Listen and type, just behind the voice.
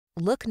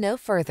Look no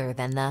further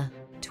than the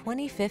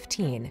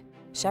 2015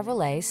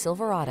 Chevrolet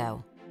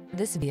Silverado.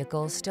 This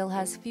vehicle still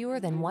has fewer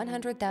than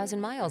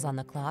 100,000 miles on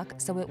the clock,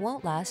 so it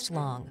won't last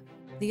long.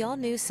 The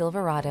all-new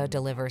Silverado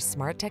delivers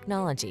smart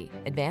technology,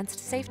 advanced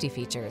safety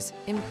features,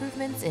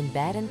 improvements in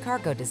bed and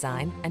cargo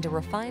design, and a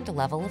refined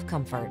level of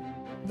comfort.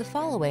 The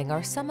following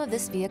are some of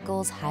this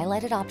vehicle's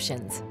highlighted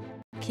options: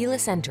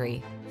 keyless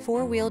entry,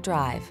 four-wheel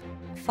drive,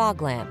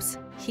 fog lamps,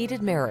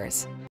 heated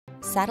mirrors,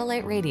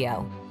 satellite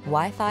radio,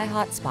 Wi-Fi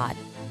hotspot,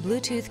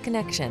 Bluetooth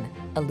connection,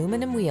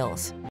 aluminum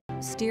wheels,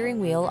 steering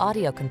wheel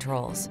audio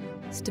controls,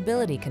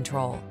 stability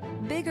control.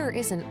 Bigger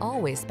isn't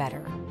always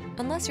better.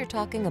 Unless you're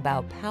talking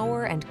about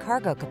power and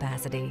cargo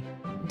capacity,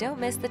 don't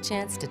miss the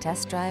chance to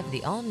test drive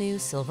the all-new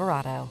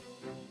Silverado.